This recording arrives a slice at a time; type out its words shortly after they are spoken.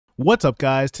What's up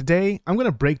guys? Today I'm going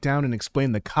to break down and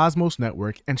explain the Cosmos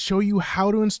network and show you how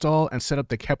to install and set up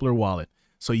the Keplr wallet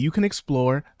so you can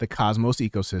explore the Cosmos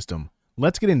ecosystem.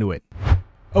 Let's get into it.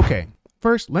 Okay,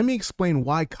 first let me explain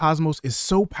why Cosmos is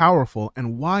so powerful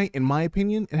and why, in my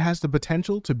opinion, it has the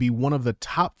potential to be one of the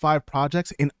top 5 projects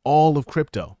in all of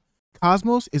crypto.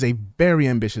 Cosmos is a very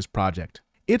ambitious project.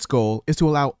 Its goal is to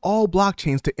allow all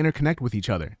blockchains to interconnect with each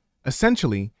other.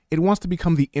 Essentially, it wants to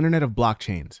become the internet of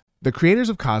blockchains. The creators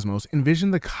of Cosmos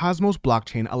envision the Cosmos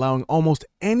blockchain allowing almost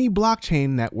any blockchain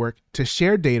network to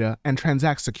share data and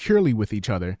transact securely with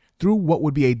each other through what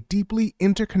would be a deeply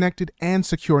interconnected and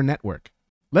secure network.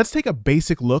 Let's take a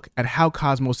basic look at how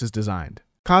Cosmos is designed.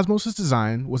 Cosmos'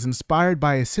 design was inspired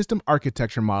by a system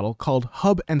architecture model called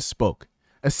hub and spoke.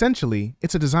 Essentially,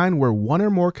 it's a design where one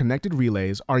or more connected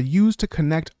relays are used to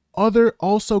connect other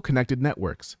also connected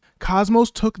networks. Cosmos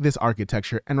took this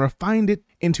architecture and refined it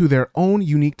into their own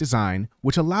unique design,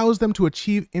 which allows them to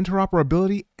achieve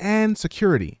interoperability and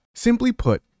security. Simply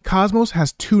put, Cosmos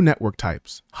has 2 network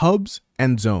types, hubs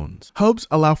and zones. Hubs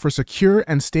allow for secure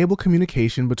and stable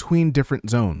communication between different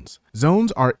zones.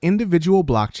 Zones are individual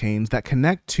blockchains that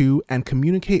connect to and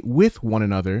communicate with one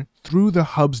another through the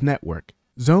hub's network.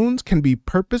 Zones can be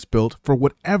purpose-built for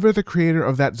whatever the creator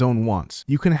of that zone wants.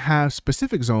 You can have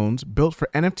specific zones built for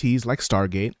NFTs like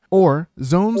Stargate, or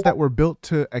zones that were built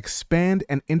to expand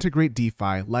and integrate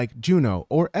DeFi like Juno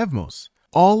or Evmos.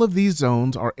 All of these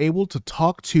zones are able to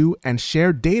talk to and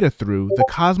share data through the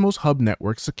Cosmos Hub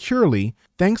network securely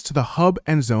thanks to the hub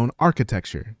and zone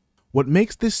architecture. What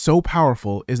makes this so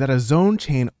powerful is that a zone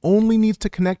chain only needs to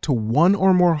connect to one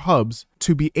or more hubs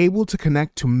to be able to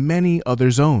connect to many other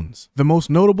zones. The most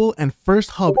notable and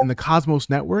first hub in the Cosmos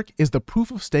network is the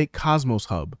proof-of-stake Cosmos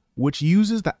Hub, which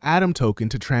uses the Atom token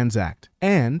to transact,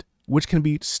 and which can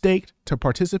be staked to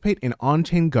participate in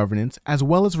on-chain governance as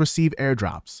well as receive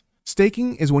airdrops.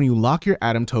 Staking is when you lock your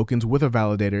Atom tokens with a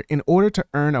validator in order to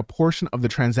earn a portion of the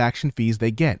transaction fees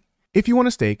they get. If you want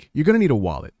to stake, you're going to need a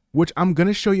wallet, which I'm going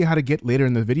to show you how to get later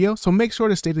in the video, so make sure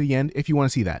to stay to the end if you want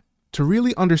to see that. To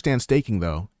really understand staking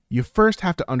though, you first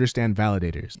have to understand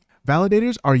validators.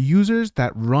 Validators are users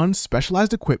that run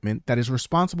specialized equipment that is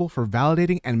responsible for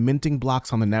validating and minting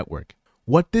blocks on the network.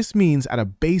 What this means at a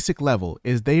basic level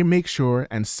is they make sure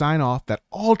and sign off that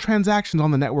all transactions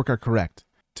on the network are correct.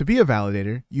 To be a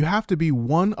validator, you have to be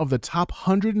one of the top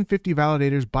 150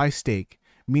 validators by stake,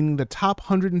 meaning the top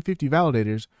 150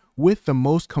 validators with the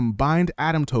most combined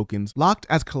Atom tokens locked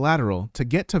as collateral to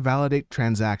get to validate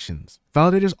transactions.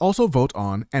 Validators also vote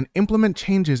on and implement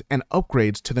changes and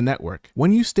upgrades to the network.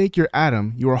 When you stake your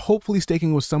Atom, you are hopefully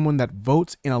staking with someone that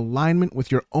votes in alignment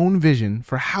with your own vision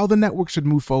for how the network should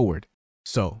move forward.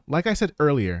 So, like I said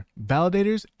earlier,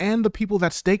 validators and the people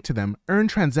that stake to them earn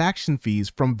transaction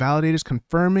fees from validators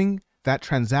confirming that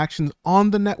transactions on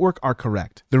the network are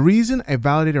correct. The reason a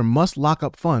validator must lock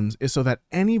up funds is so that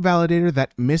any validator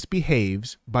that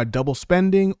misbehaves by double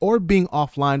spending or being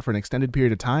offline for an extended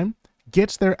period of time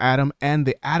gets their Atom and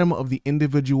the Atom of the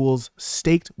individuals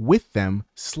staked with them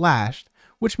slashed,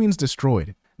 which means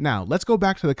destroyed. Now, let's go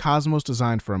back to the Cosmos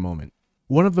design for a moment.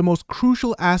 One of the most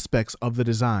crucial aspects of the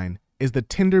design is the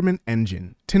Tendermint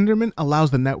engine. Tendermint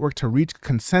allows the network to reach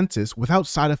consensus without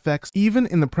side effects, even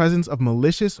in the presence of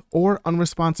malicious or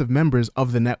unresponsive members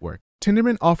of the network.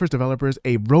 Tendermint offers developers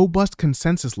a robust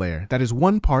consensus layer that is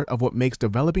one part of what makes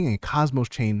developing a Cosmos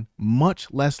chain much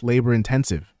less labor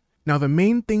intensive. Now, the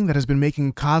main thing that has been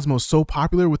making Cosmos so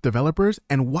popular with developers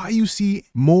and why you see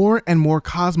more and more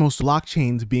Cosmos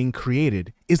blockchains being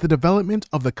created is the development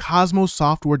of the Cosmos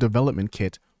Software Development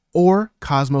Kit, or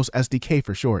Cosmos SDK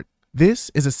for short.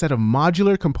 This is a set of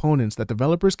modular components that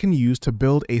developers can use to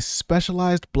build a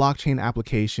specialized blockchain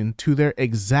application to their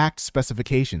exact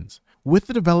specifications. With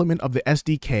the development of the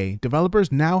SDK,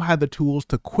 developers now have the tools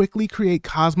to quickly create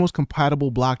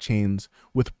Cosmos-compatible blockchains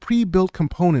with pre-built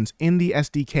components in the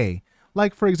SDK,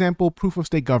 like for example,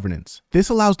 proof-of-stake governance. This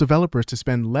allows developers to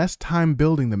spend less time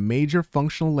building the major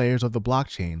functional layers of the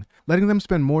blockchain, letting them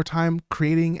spend more time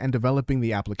creating and developing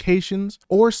the applications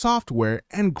or software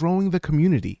and growing the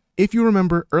community. If you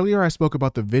remember, earlier I spoke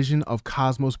about the vision of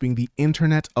Cosmos being the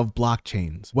internet of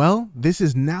blockchains. Well, this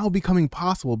is now becoming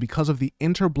possible because of the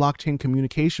Inter-Blockchain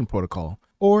Communication Protocol,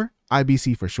 or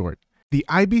IBC for short. The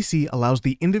IBC allows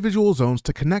the individual zones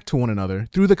to connect to one another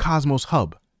through the Cosmos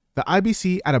Hub. The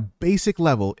IBC at a basic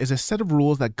level is a set of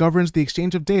rules that governs the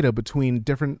exchange of data between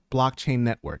different blockchain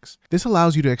networks. This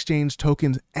allows you to exchange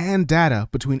tokens and data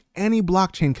between any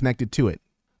blockchain connected to it.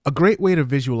 A great way to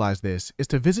visualize this is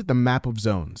to visit the map of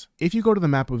zones. If you go to the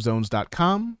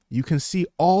mapofzones.com, you can see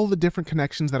all the different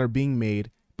connections that are being made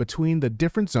between the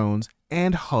different zones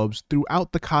and hubs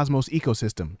throughout the Cosmos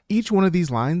ecosystem. Each one of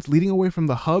these lines leading away from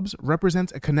the hubs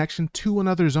represents a connection to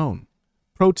another zone.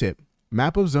 Pro tip,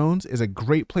 Map of Zones is a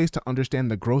great place to understand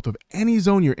the growth of any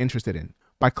zone you're interested in.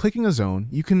 By clicking a zone,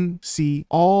 you can see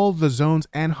all the zones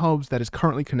and hubs that is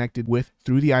currently connected with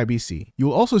through the IBC.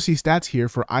 You'll also see stats here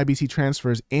for IBC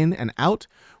transfers in and out,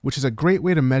 which is a great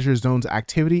way to measure zones'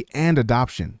 activity and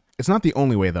adoption. It's not the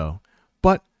only way though,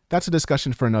 but that's a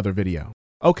discussion for another video.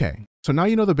 Okay, so now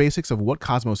you know the basics of what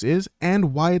Cosmos is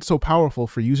and why it's so powerful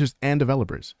for users and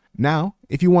developers. Now,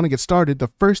 if you want to get started, the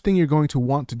first thing you're going to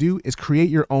want to do is create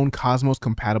your own Cosmos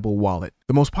compatible wallet.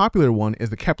 The most popular one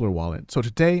is the Keplr wallet. So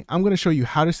today, I'm going to show you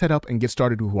how to set up and get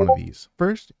started with one of these.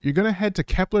 First, you're going to head to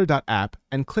keplr.app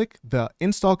and click the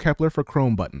Install Keplr for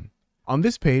Chrome button. On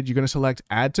this page, you're going to select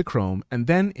Add to Chrome, and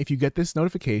then if you get this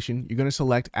notification, you're going to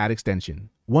select Add Extension.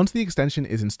 Once the extension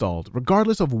is installed,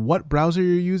 regardless of what browser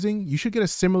you're using, you should get a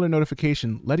similar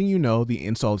notification letting you know the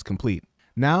install is complete.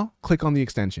 Now, click on the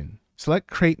extension. Select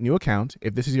Create New Account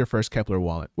if this is your first Keplr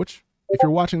wallet, which, if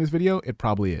you're watching this video, it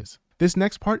probably is. This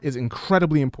next part is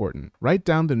incredibly important. Write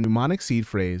down the mnemonic seed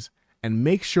phrase and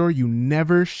make sure you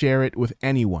never share it with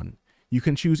anyone. You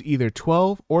can choose either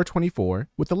 12 or 24,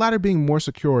 with the latter being more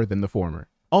secure than the former.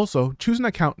 Also, choose an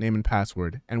account name and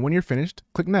password, and when you're finished,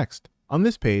 click Next. On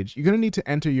this page, you're going to need to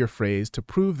enter your phrase to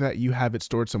prove that you have it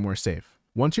stored somewhere safe.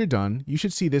 Once you're done, you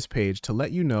should see this page to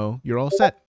let you know you're all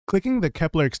set. Clicking the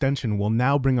Keplr extension will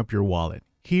now bring up your wallet.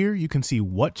 Here, you can see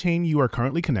what chain you are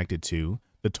currently connected to,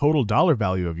 the total dollar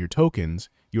value of your tokens,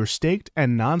 your staked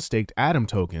and non-staked Atom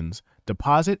tokens,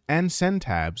 deposit and send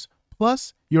tabs,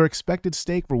 plus your expected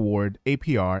stake reward,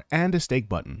 APR, and a stake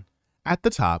button. At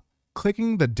the top,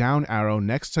 clicking the down arrow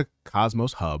next to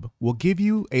Cosmos Hub will give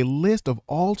you a list of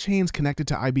all chains connected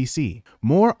to IBC.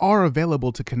 More are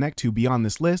available to connect to beyond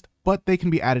this list, but they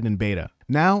can be added in beta.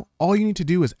 Now, all you need to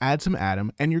do is add some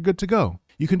Atom and you're good to go.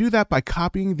 You can do that by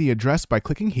copying the address by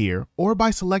clicking here or by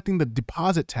selecting the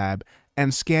Deposit tab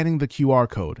and scanning the QR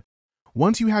code.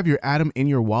 Once you have your Atom in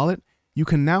your wallet, you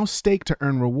can now stake to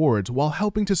earn rewards while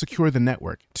helping to secure the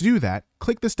network. To do that,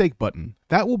 click the stake button.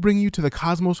 That will bring you to the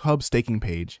Cosmos Hub staking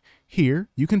page. Here,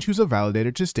 you can choose a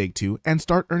validator to stake to and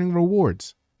start earning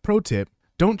rewards. Pro tip,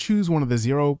 don't choose one of the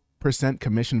 0%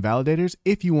 commission validators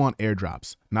if you want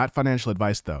airdrops. Not financial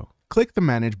advice though. Click the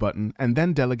Manage button and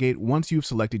then delegate once you've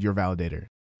selected your validator.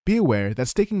 Be aware that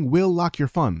staking will lock your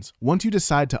funds. Once you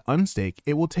decide to unstake,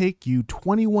 it will take you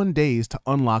 21 days to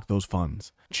unlock those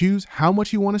funds. Choose how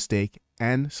much you want to stake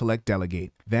and select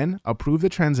Delegate. Then approve the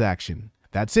transaction.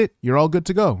 That's it, you're all good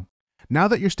to go. Now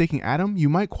that you're staking Atom, you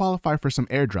might qualify for some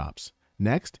airdrops.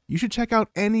 Next, you should check out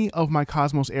any of my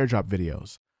Cosmos airdrop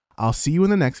videos. I'll see you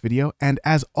in the next video, and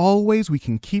as always, we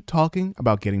can keep talking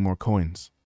about getting more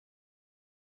coins.